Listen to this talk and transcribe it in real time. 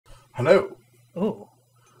Hello. Oh.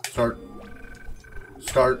 Start.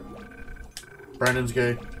 Start. Brandon's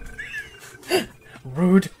gay.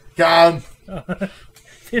 Rude. Gone.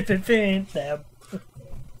 Stab.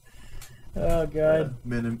 Oh god.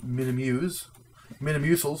 Minimusels.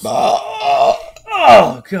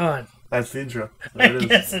 Oh god. That's the intro. I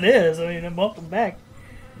guess it is. I mean, welcome back.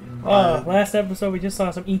 Last episode we just saw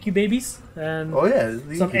some incubabies and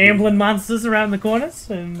some ambling monsters around the corners,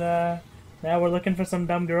 and now we're looking for some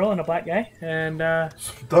dumb girl and a black guy, and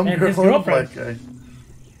his girlfriend. Black guy.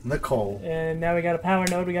 Nicole. And now we got a power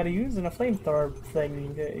node we got to use and a flamethrower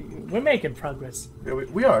thing. We're making progress. Yeah,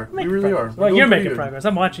 we are. We really are. Well, you're making progress.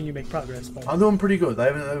 I'm watching you make progress. But I'm doing pretty good. I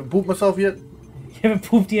haven't pooped myself yet. You haven't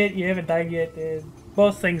pooped yet. You haven't died yet.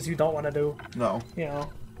 Both things you don't want to do. No. You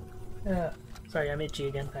know. Sorry, I'm itchy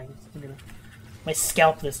again. Thanks. I'm gonna my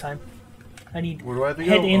scalp this time. I need head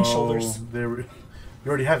and shoulders. You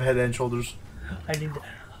already have head and shoulders. I need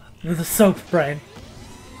the soap, Brian.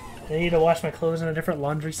 I need to wash my clothes in a different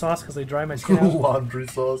laundry sauce because they dry my skin out. Laundry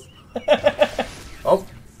sauce. Oh,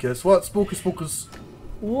 guess what? Spookus.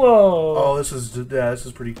 Whoa. Oh, this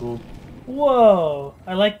is pretty cool. Whoa.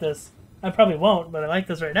 I like this. I probably won't, but I like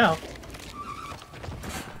this right now.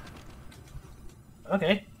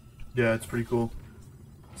 Okay. Yeah, it's pretty cool.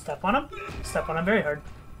 Step on him. Step on him very hard.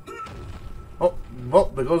 Oh, well,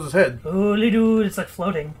 there goes his head. Holy dude, it's like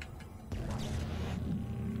floating.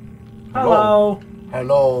 Hello.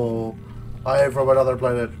 Hello. I am from another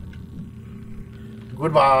planet.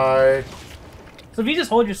 Goodbye. So if you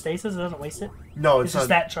just hold your stasis, it doesn't waste it? No, it's just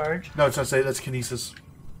that charge? No, it's not say that's kinesis.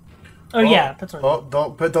 Oh, yeah, that's what I mean.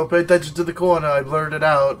 Don't pay attention to the corner. I blurred it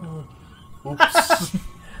out. Oops.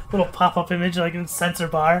 Little pop-up image like in sensor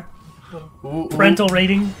bar. Parental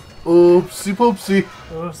rating. Oopsie poopsie.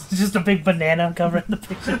 It's just a big banana covering the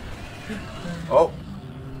picture. Oh.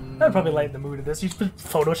 That'd probably lighten the mood of this. You just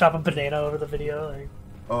Photoshop a banana over the video. Like,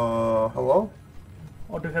 hello?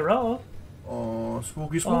 Oh, do hello.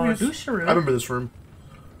 Spooky. Oh, I remember this room.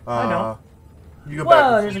 I know. You go Whoa,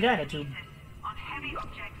 back. there's a guy in a tube. On heavy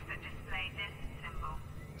objects that display this symbol.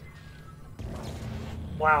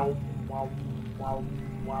 Wow.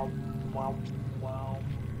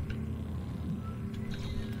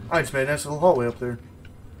 Alright, man, nice little hallway up there.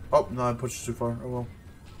 Oh, no, I pushed it too far. Oh, well.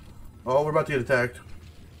 Oh, we're about to get attacked.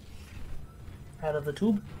 Out of the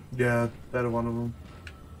tube? Yeah, that one of them.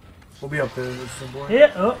 We'll be up there at some point.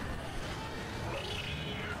 Yeah, oh.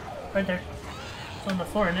 Right there. It's on the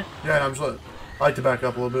floor, isn't it? Yeah, I'm just I like to back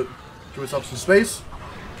up a little bit. Give myself some space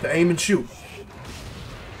to aim and shoot.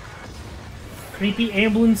 Creepy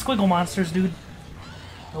ambling squiggle monsters, dude.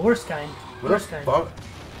 The worst kind. Worst kind.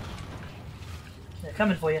 They're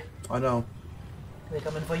coming for you. I know. They're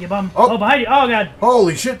coming for you, bum. Oh, behind you. Oh, God.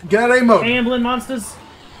 Holy shit. Get out of aim mode. Ambling monsters.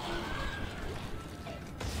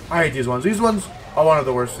 I hate these ones. These ones are one of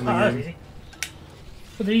the worst in the game. Easy.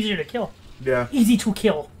 But they're easier to kill. Yeah. Easy to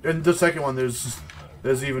kill. And the second one, there's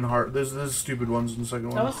even hard. There's stupid ones in the second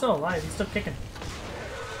one. That was still alive. He's still kicking.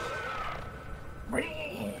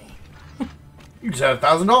 You just had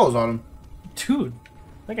 $1,000 on him. Dude,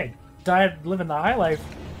 that guy died living the high life.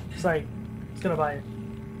 It's like, he's gonna buy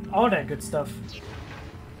all that good stuff.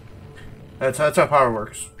 That's how power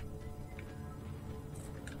works.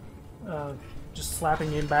 Just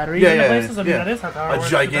slapping in batteries into places. I mean, that is how power works. A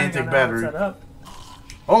gigantic battery. Set up.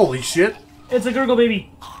 Holy shit! It's a gurgle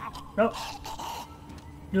baby. Nope.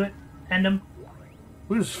 Do it. End him.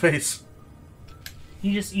 Look at his face.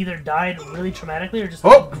 He just either died really traumatically or just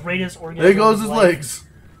the greatest orgasm. There goes of his life. legs.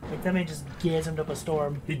 Like that man just gasmed up a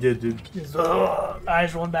storm. He did, dude. His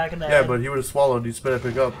eyes rolling back in the head. Yeah, but he would have swallowed. He spit it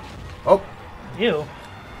pick up. Oh. Ew.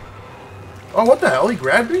 Oh, what the hell? He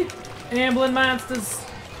grabbed me? Ambling monsters.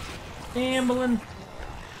 Ambling.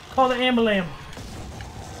 Call the ambulam.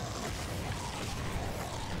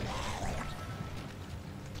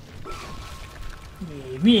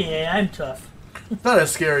 Yeah, I'm tough. Not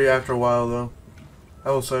as scary after a while, though. I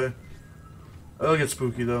will say. It'll get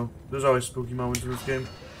spooky, though. There's always spooky moments in this game.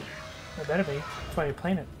 There better be. That's why you're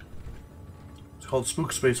playing it. It's called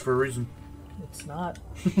Spook Space for a reason. It's not.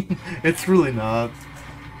 It's really not.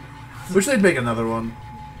 Wish they'd make another one.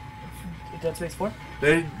 Dead Space 4?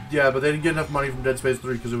 Yeah, but they didn't get enough money from Dead Space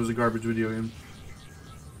 3 because it was a garbage video game.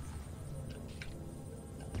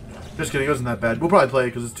 Just kidding, it wasn't that bad. We'll probably play it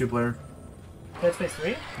because it's 2-player. Dead Space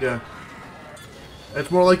 3? Yeah. It's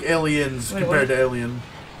more like Aliens compared to Alien.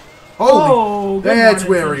 Holy! That's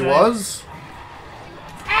where he was.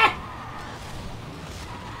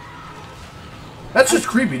 That's just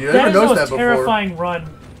creepy, dude. I never noticed that before. That is a terrifying run.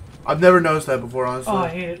 I've never noticed that before, honestly. Oh, I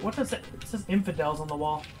hate it. What does it? It says infidels on the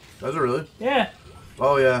wall. Does it really? Yeah.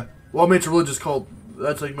 Oh, yeah. Well, I mean, it's a religious cult.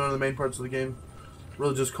 That's like one of the main parts of the game.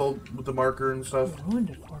 Really just cold with the marker and stuff. You ruined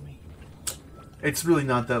it for me. It's really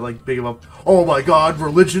not that like big of a. Oh my God!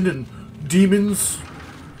 Religion and demons.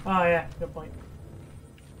 Oh yeah, good point.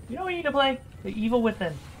 You know what we need to play? The Evil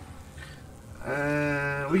Within.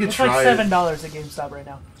 We could try. It's like $7 at GameStop right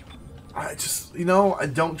now. I just, I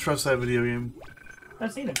don't trust that video game.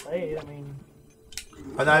 I've seen it played. I mean,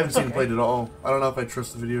 and I haven't seen it played at all. I don't know if I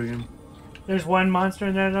trust the video game. There's one monster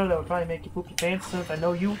in there though that would probably make you poop your pants. Since I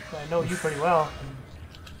know you pretty well.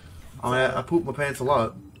 I mean, I poop my pants a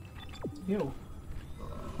lot. You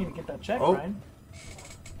need to get that checked, oh. Brian.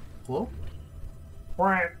 Hello?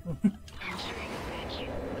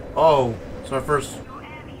 Oh, it's our first.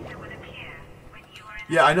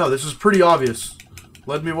 Yeah, I know. This is pretty obvious.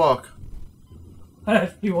 Let me walk.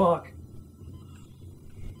 Let me walk.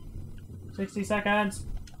 60 seconds.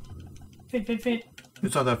 Fit.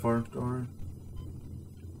 It's not that far. Don't worry.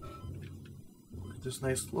 Look at this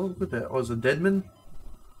nice. Look at that. Oh, it's a deadman?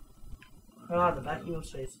 Ah, the vacuum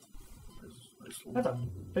space. That's a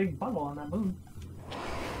big bundle on that moon.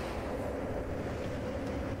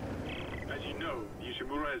 As you know,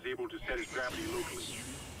 Ishimura is able to set his gravity locally.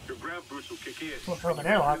 Your grav boost will kick in. One hell of an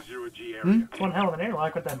airlock. Zero G area. It's one hell of an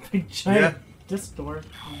airlock with that big giant disc door with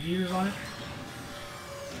gears on it.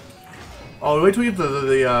 Oh, wait till we get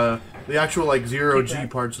the actual like zero G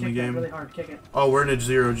parts in the game. Really hard. Kick it. Oh, we're in a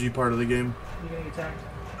zero G part of the game. You're getting attacked.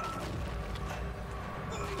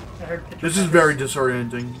 I heard this is very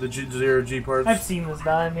disorienting. The zero G parts. I've seen this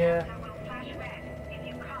done, yeah.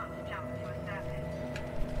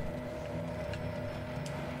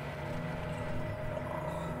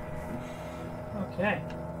 Okay.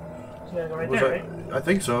 So you gotta go right there, right? I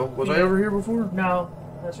think so. Was I over here before? No.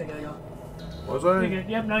 That's where you gotta go. Was I?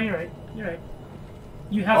 Yep, no, you're right. You're right.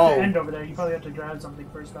 You have to end over there. You probably have to grab something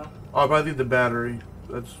first, though. Oh, I probably need the battery.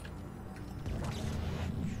 That's...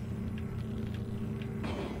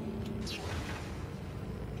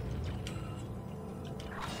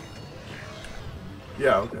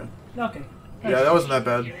 Yeah, okay. Okay. Yeah, that wasn't that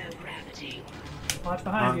bad. Watch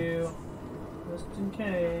behind you. Just in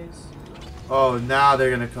case. Oh, now they're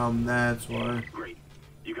gonna come. That's why. Great.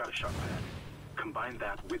 You got a shot pad. Combine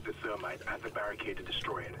that with the thermite at the barricade to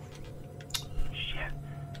destroy it. Shit.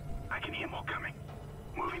 I can hear more coming.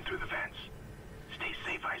 Moving through the vents. Stay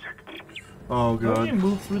safe, Isaac. Oh, God. How do you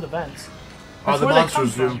move through the vents? Oh, the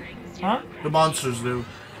monsters do. Huh? The monsters do.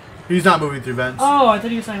 He's not moving through vents. Oh, I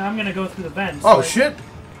thought you were saying I'm gonna go through the vents. Oh, shit.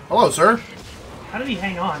 Hello, sir. How did he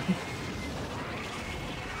hang on?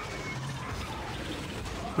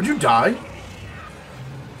 Would you die?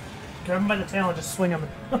 Grab him by the tail and just swing him.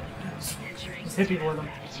 Just hit people with him.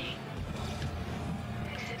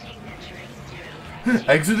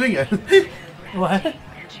 Exiting? What?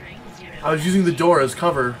 I was using the door as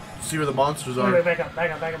cover to see where the monsters are. Wait, back up,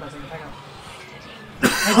 back up.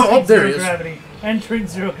 Oh, there he is. Gravity. Entering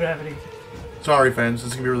zero gravity. Sorry, fans.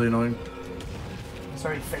 This is going to be really annoying.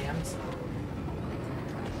 Sorry, fans.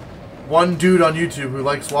 One dude on YouTube who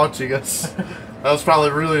likes watching us. That was probably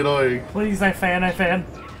really annoying. Please, I fan.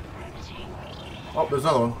 Oh, there's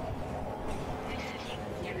another one.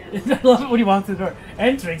 I love it when you walk through the door.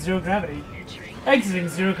 Entering zero gravity. Exiting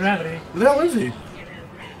zero gravity. Who the hell is he?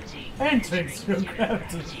 Entering zero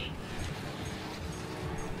gravity.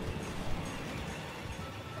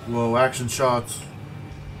 Whoa, action shots.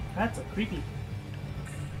 That's a creepy.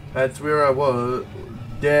 That's where I was.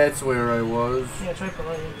 That's where I was. Yeah, try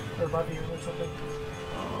below you. Or above you or something.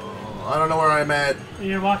 I don't know where I'm at.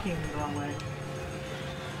 You're walking the wrong way.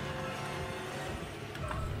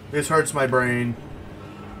 This hurts my brain.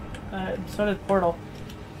 So did Portal.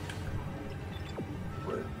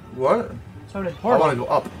 What? So did I Portal. want to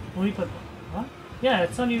go up. When we put... What? Yeah,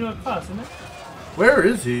 it's on you to a cross, isn't it? Where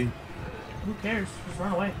is he? Who cares? Just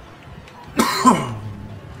run away. It's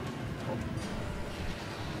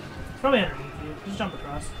probably underneath you. Just jump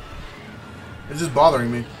across. It's just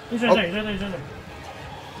bothering me. He's right there, he's right there, he's right there.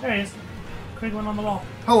 There he is. Criggling on the wall.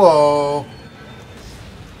 Hello.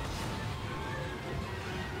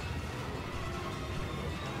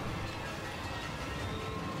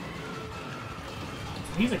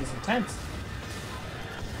 The music is intense.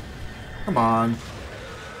 Come on.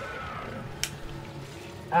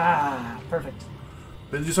 Ah, perfect.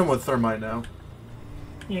 Let's do something with thermite now.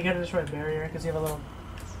 You gotta destroy a barrier because you have a little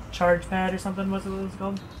charge pad or something. What's it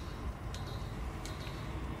called?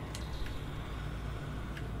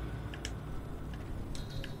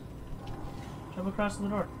 Jump across to the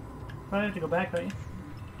door. Probably have to go back, don't you?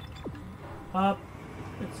 Up.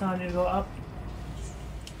 It's telling you to go up.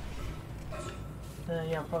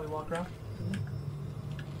 Yeah, I'll probably walk around.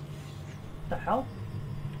 What the hell?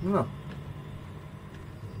 No.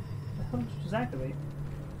 What did you just activate?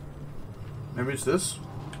 Maybe it's this?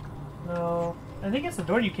 No. I think it's the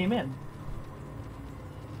door you came in.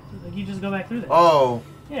 Like, you just go back through there. Oh.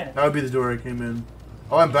 Yeah. That would be the door I came in.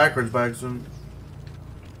 Oh, I'm backwards by accident.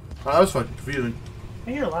 Oh, that was fucking confusing.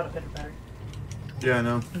 I hear a lot of pitter patter. Yeah, I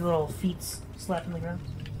know. Your little feet slapping the ground.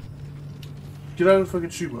 Get out of fucking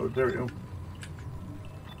shoot mode. There we go.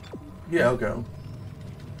 Yeah, I'll go.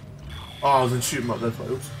 Oh, I was in shoot mode. That's why.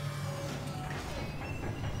 Oops.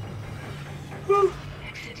 Woo.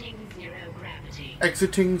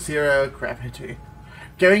 Exiting zero gravity.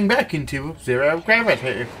 Going back into zero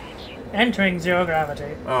gravity. Entering zero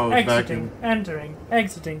gravity. Oh, exiting, vacuum. Entering,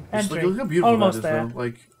 exiting, entering. Look how beautiful Almost that is, there. though.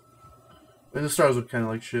 Like, and the stars look kind of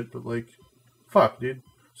like shit, but like, fuck, dude.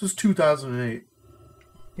 This is 2008.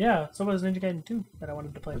 Yeah, so was Ninja Gaiden 2 that I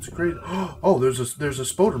wanted to play. That's great. Oh, there's a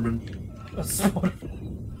Spoderman. A spoder.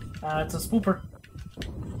 It's a spooper.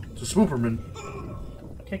 It's a Spooperman.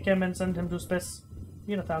 Kick him and send him to space.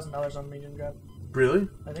 You get $1,000 on Legion grab. Really?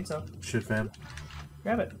 I think so. Shit, fam.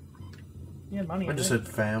 Grab it. You had money. I just said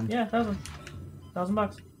fam. Yeah,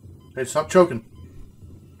 $1,000. Hey, stop choking.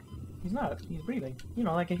 He's not. He's breathing. You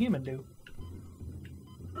know, like a human do.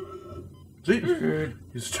 See?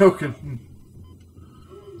 He's choking.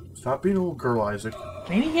 Stop being a little girl, Isaac.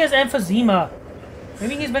 Maybe he has emphysema.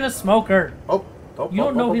 Maybe he's been a smoker. Oh. You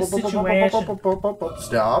don't know his situation. Stop.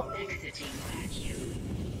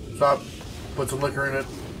 Stop. Put some liquor in it.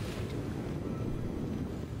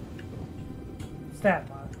 Stat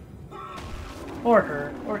mod. Or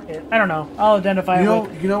her. Or it. I don't know. I'll identify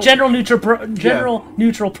with you know, general neutral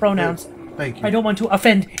pronouns. Yeah, thank you. I don't want to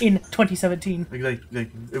offend in 2017.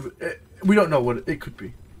 Exactly. We don't know what it could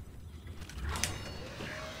be.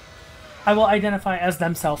 I will identify as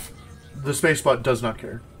themself. The spacebot does not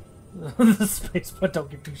care. The space, but don't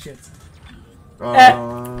give two shits.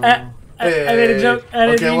 Hey, I made a joke. I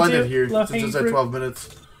didn't okay, mean we'll end to. it here. Low Since it's at hanging 12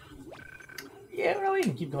 minutes. Yeah, well, we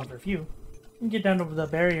can keep going for a few. We can get down over the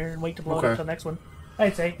barrier and wait to blow it Okay. up till the next one.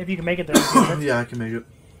 I'd say, if you can make it there. In a few minutes. Yeah, I can make it.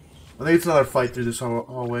 I think it's another fight through this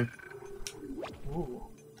hallway. Ooh.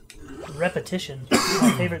 Repetition.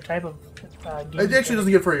 My favorite type of game. It actually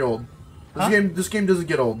doesn't get very old. This game doesn't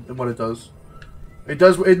get old in what it does. It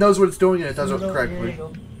does. It knows what it's doing and it does it correctly.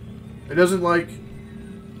 It doesn't like.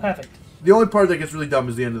 Perfect. The only part that gets really dumb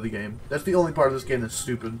is the end of the game. That's the only part of this game that's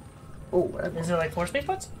stupid. Oh, Is there like 4 space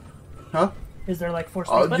butts? huh? Is there like 4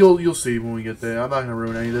 space butts? You'll see when we get there. I'm not gonna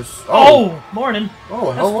ruin any of this. Oh, morning. Oh,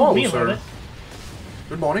 That's hello, fooled me a little sir. bit.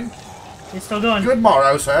 Good morning. It's still going. Good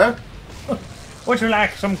morrow, sir. Would you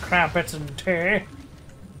like some crumpets and tea?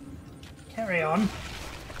 Carry on.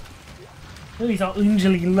 Look at these all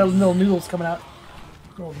oongly little noodles coming out.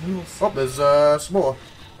 Little noodles. Oh, there's some more.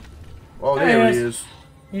 Oh, there he is.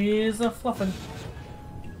 He's a fluffin'.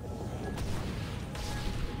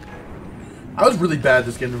 I was really bad at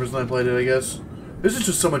this game the first time I played it, I guess. This is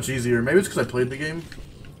just so much easier. Maybe it's because I played the game.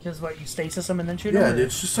 Because what, you stasis them and then shoot Yeah, them? dude,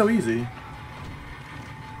 it's just so easy. I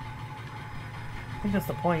think that's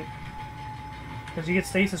the point. Because you get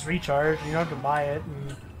stasis recharge, and you don't have to buy it.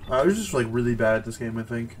 And... I was just like really bad at this game, I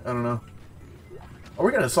think. I don't know. Oh,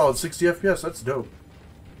 we got a solid 60 FPS. That's dope.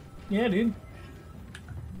 Yeah, dude.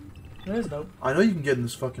 That is dope. I know you can get in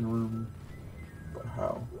this fucking room, but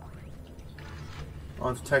how? Oh,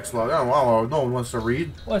 it's a text log. Oh, wow, no one wants to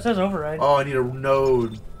read. Well, it says override. Oh, I need a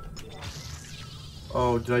node.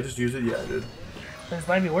 Oh, did I just use it? Yeah, I did. This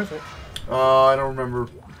might be worth it. I don't remember.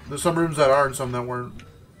 There's some rooms that are and some that weren't.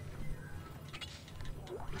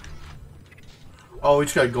 Oh, we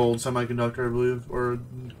just got gold semiconductor, I believe, or.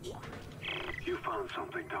 You found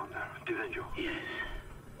something down there, didn't you? Yes.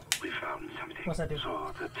 We found something. What's that do?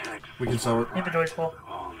 So the text. We can sell it. Inventory's full.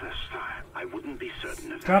 All this time, I wouldn't be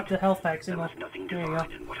certain of Drop that. the health packs in There there. was nothing There you go.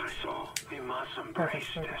 divine in what I saw. We must embrace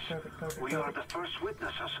this. We are the first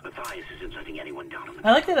witnesses. Matthias isn't letting anyone down on the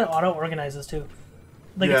I like that it auto-organizes, too.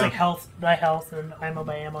 Like, Yeah. it's like health by health and ammo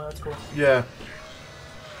by ammo. That's cool. Yeah.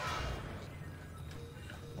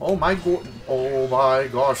 Oh my god! Oh my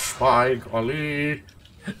gosh! By golly!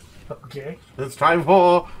 Okay. It's time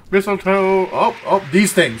for mistletoe. Oh,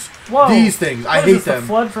 these things. Whoa! These things. I What is hate this, the them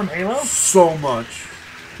flood from Halo? so much.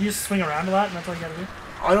 You just swing around a lot and that's all you gotta do?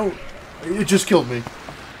 I don't. It just killed me,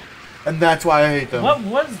 and that's why I hate them. What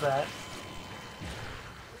was that?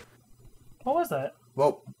 What was that?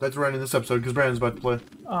 Well, that's where we're ending this episode because Brandon's about to play.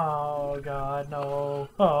 Oh god, no.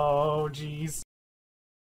 Oh jeez.